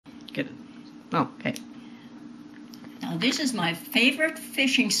Good. Okay. Now this is my favorite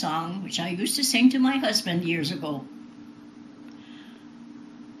fishing song, which I used to sing to my husband years ago.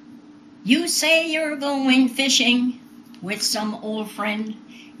 You say you're going fishing with some old friend.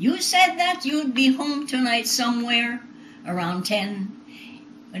 You said that you'd be home tonight somewhere around 10.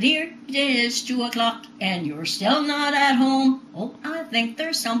 But here it is 2 o'clock and you're still not at home. Oh, I think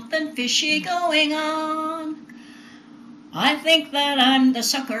there's something fishy going on. I think that I'm the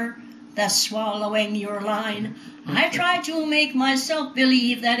sucker that's swallowing your line. I try to make myself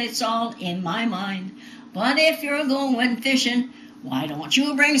believe that it's all in my mind. But if you're going fishing, why don't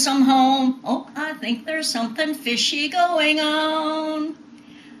you bring some home? Oh, I think there's something fishy going on.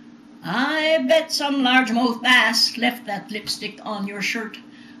 I bet some largemouth bass left that lipstick on your shirt.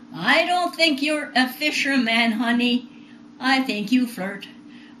 I don't think you're a fisherman, honey. I think you flirt.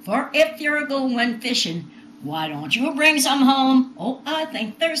 For if you're going fishing, why don't you bring some home? Oh, I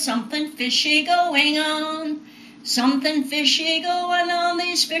think there's something fishy going on. Something fishy going on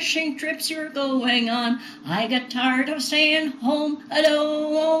these fishing trips you're going on. I get tired of staying home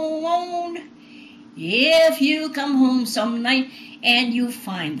alone. If you come home some night and you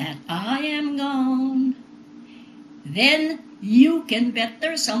find that I am gone, then you can bet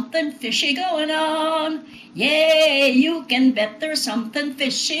there's something fishy going on. Yeah, you can bet there's something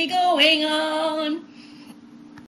fishy going on.